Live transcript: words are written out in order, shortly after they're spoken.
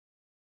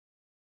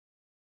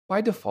By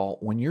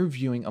default, when you're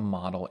viewing a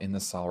model in the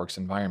SolidWorks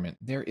environment,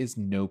 there is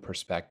no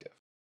perspective.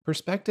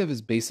 Perspective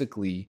is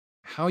basically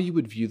how you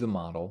would view the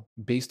model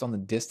based on the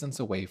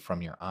distance away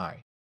from your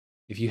eye.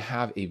 If you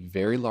have a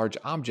very large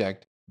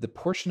object, the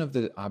portion of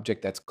the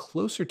object that's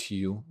closer to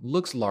you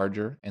looks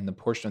larger, and the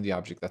portion of the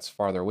object that's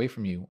farther away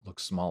from you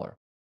looks smaller.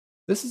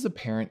 This is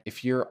apparent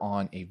if you're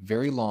on a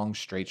very long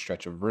straight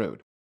stretch of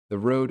road. The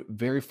road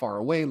very far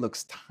away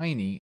looks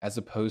tiny as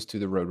opposed to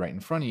the road right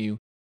in front of you.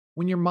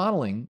 When you're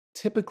modeling,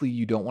 typically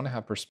you don't want to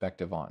have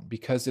perspective on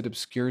because it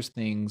obscures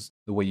things.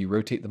 The way you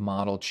rotate the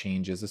model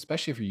changes,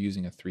 especially if you're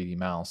using a 3D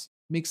mouse,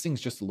 makes things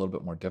just a little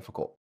bit more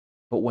difficult.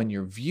 But when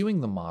you're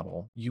viewing the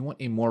model, you want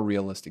a more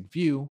realistic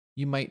view,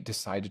 you might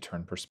decide to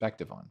turn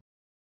perspective on.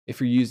 If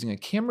you're using a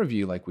camera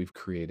view like we've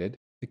created,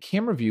 the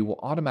camera view will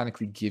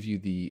automatically give you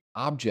the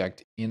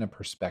object in a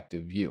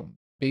perspective view.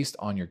 Based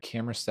on your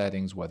camera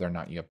settings, whether or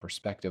not you have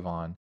perspective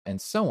on, and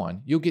so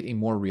on, you'll get a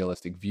more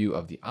realistic view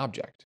of the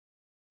object.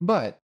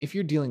 But if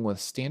you're dealing with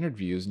standard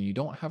views and you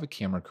don't have a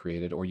camera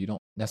created or you don't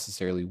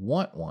necessarily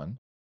want one,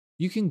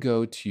 you can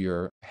go to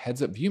your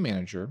heads up view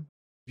manager,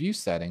 view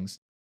settings,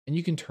 and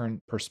you can turn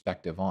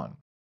perspective on.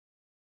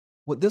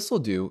 What this will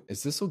do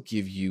is this will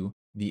give you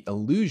the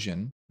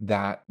illusion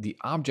that the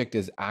object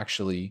is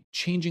actually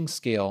changing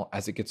scale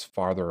as it gets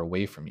farther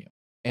away from you.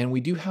 And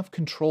we do have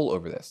control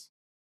over this.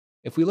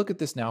 If we look at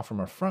this now from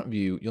a front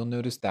view, you'll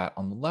notice that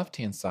on the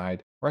left-hand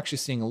side, we're actually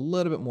seeing a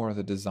little bit more of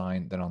the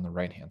design than on the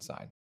right-hand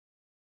side.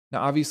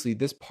 Now, obviously,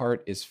 this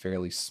part is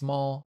fairly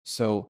small,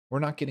 so we're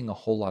not getting a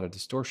whole lot of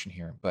distortion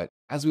here. But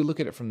as we look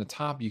at it from the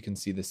top, you can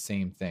see the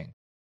same thing.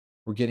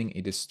 We're getting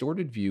a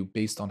distorted view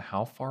based on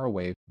how far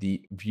away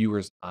the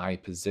viewer's eye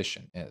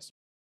position is.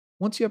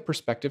 Once you have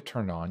perspective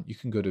turned on, you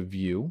can go to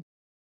View,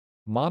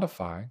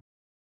 Modify,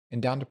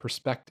 and down to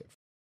Perspective.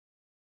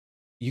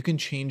 You can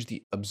change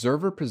the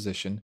observer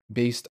position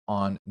based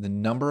on the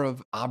number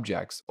of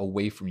objects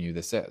away from you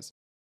this is.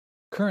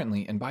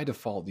 Currently, and by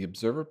default, the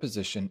observer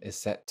position is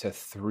set to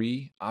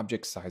 3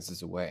 object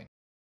sizes away.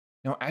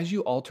 Now, as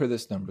you alter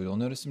this number, you'll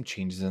notice some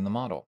changes in the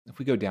model. If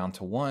we go down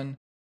to 1,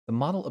 the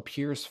model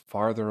appears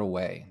farther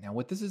away. Now,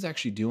 what this is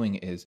actually doing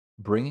is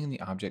bringing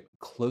the object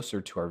closer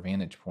to our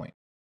vantage point.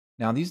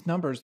 Now, these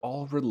numbers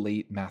all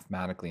relate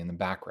mathematically in the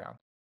background.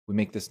 We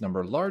make this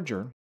number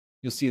larger,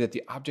 you'll see that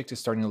the object is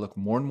starting to look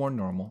more and more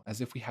normal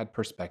as if we had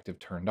perspective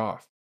turned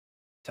off.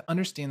 To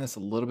understand this a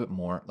little bit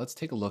more, let's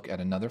take a look at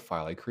another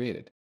file I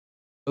created.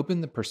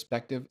 Open the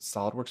Perspective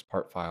SolidWorks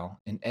part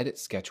file and edit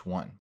Sketch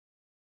 1.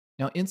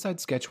 Now, inside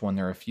Sketch 1,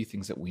 there are a few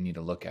things that we need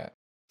to look at.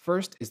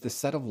 First is the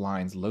set of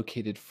lines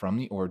located from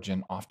the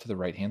origin off to the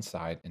right-hand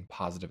side in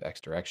positive X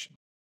direction.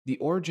 The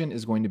origin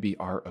is going to be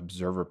our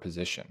observer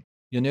position.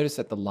 You'll notice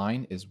that the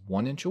line is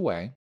 1 inch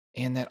away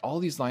and that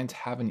all these lines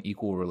have an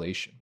equal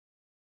relation.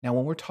 Now,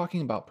 when we're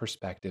talking about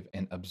perspective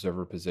and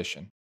observer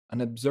position,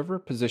 an observer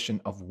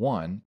position of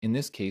 1, in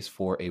this case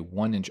for a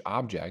 1-inch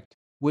object,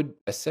 would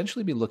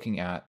essentially be looking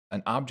at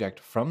an object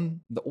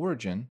from the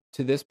origin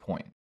to this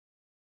point.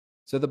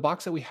 So the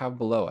box that we have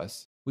below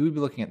us, we would be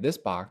looking at this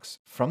box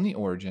from the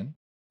origin,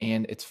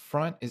 and its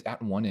front is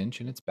at 1 inch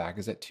and its back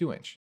is at 2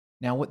 inch.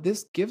 Now, what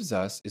this gives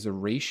us is a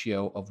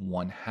ratio of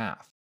 1/2.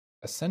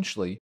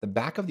 Essentially, the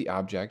back of the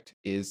object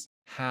is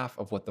half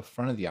of what the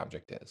front of the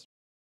object is.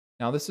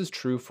 Now, this is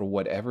true for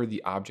whatever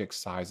the object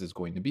size is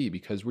going to be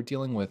because we're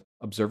dealing with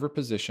observer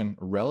position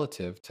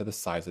relative to the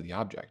size of the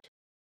object.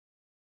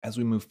 As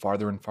we move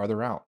farther and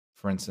farther out,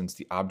 for instance,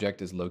 the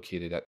object is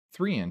located at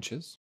 3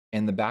 inches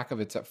and the back of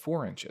it's at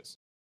 4 inches.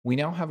 We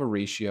now have a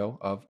ratio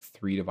of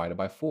 3 divided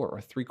by 4,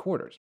 or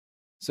 3/4.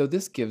 So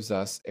this gives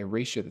us a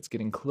ratio that's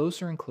getting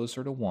closer and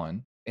closer to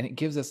 1, and it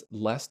gives us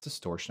less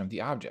distortion of the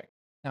object.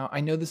 Now,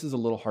 I know this is a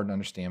little hard to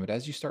understand, but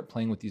as you start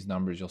playing with these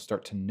numbers, you'll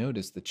start to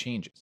notice the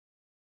changes.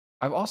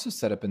 I've also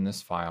set up in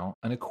this file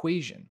an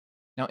equation.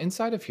 Now,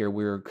 inside of here,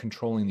 we're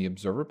controlling the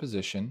observer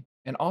position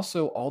and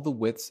also all the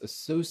widths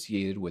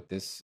associated with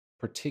this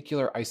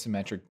particular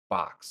isometric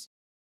box.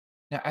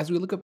 Now, as we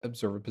look at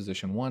observer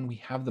position 1, we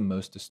have the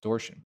most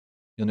distortion.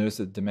 You'll notice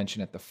that the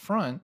dimension at the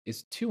front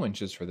is 2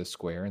 inches for the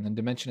square, and the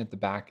dimension at the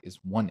back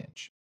is 1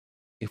 inch.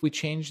 If we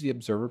change the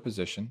observer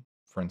position,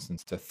 for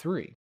instance, to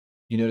 3,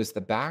 you notice the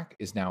back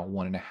is now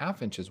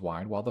 1.5 inches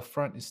wide, while the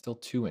front is still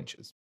 2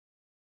 inches.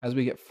 As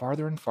we get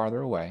farther and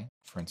farther away,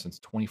 for instance,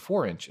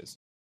 24 inches,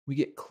 we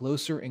get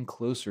closer and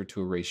closer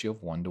to a ratio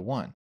of 1 to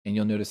 1. And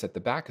you'll notice that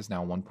the back is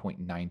now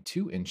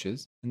 1.92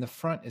 inches, and the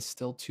front is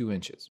still 2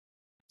 inches.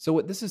 So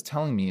what this is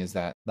telling me is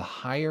that the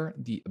higher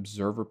the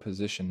observer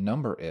position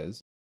number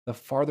is, the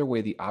farther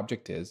away the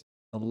object is,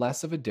 the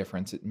less of a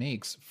difference it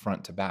makes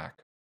front to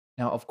back.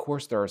 Now, of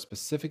course, there are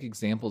specific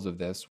examples of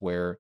this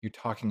where you're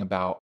talking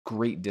about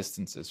great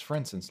distances. For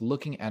instance,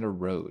 looking at a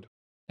road.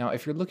 Now,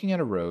 if you're looking at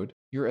a road,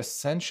 you're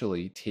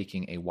essentially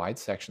taking a wide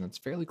section that's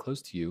fairly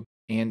close to you,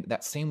 and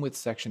that same width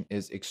section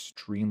is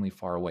extremely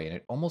far away, and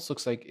it almost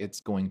looks like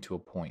it's going to a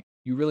point.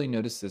 You really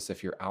notice this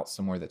if you're out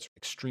somewhere that's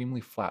extremely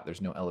flat,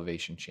 there's no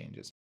elevation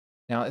changes.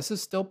 Now, this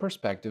is still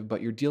perspective,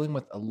 but you're dealing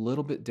with a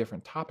little bit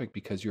different topic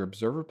because your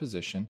observer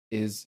position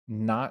is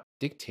not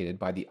dictated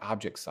by the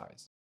object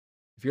size.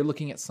 If you're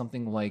looking at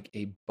something like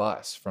a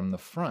bus from the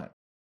front,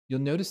 you'll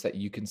notice that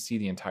you can see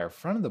the entire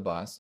front of the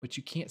bus, but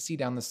you can't see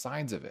down the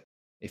sides of it.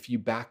 If you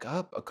back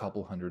up a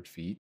couple hundred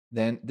feet,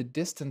 then the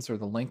distance or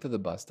the length of the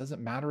bus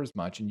doesn't matter as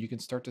much, and you can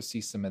start to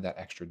see some of that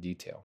extra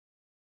detail.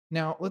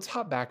 Now, let's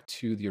hop back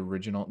to the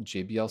original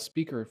JBL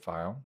speaker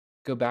file,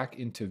 go back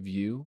into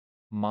View,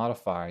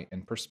 Modify,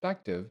 and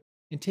Perspective,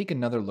 and take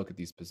another look at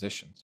these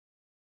positions.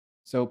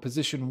 So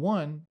position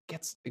 1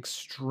 gets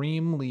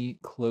extremely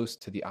close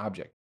to the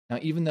object. Now,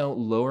 even though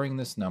lowering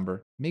this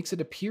number makes it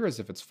appear as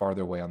if it's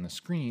farther away on the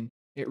screen,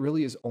 it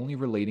really is only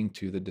relating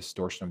to the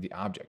distortion of the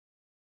object.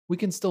 We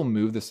can still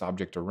move this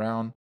object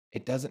around.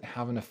 It doesn't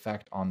have an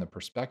effect on the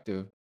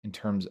perspective in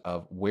terms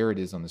of where it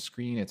is on the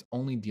screen. It's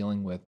only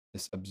dealing with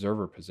this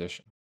observer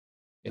position.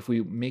 If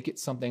we make it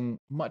something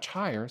much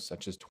higher,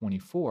 such as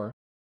 24,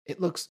 it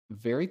looks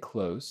very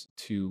close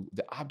to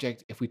the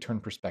object if we turn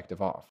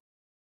perspective off.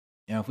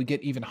 Now, if we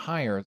get even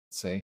higher,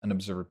 say an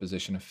observer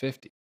position of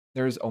 50,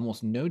 there is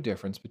almost no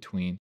difference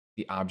between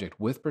the object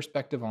with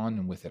perspective on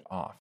and with it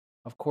off.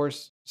 Of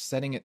course,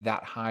 setting it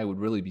that high would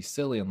really be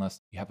silly unless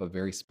you have a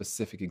very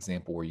specific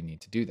example where you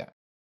need to do that.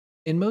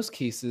 In most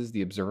cases,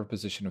 the observer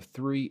position of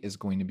 3 is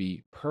going to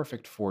be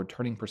perfect for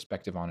turning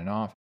perspective on and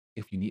off.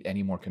 If you need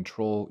any more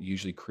control,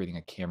 usually creating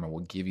a camera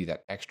will give you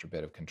that extra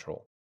bit of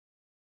control.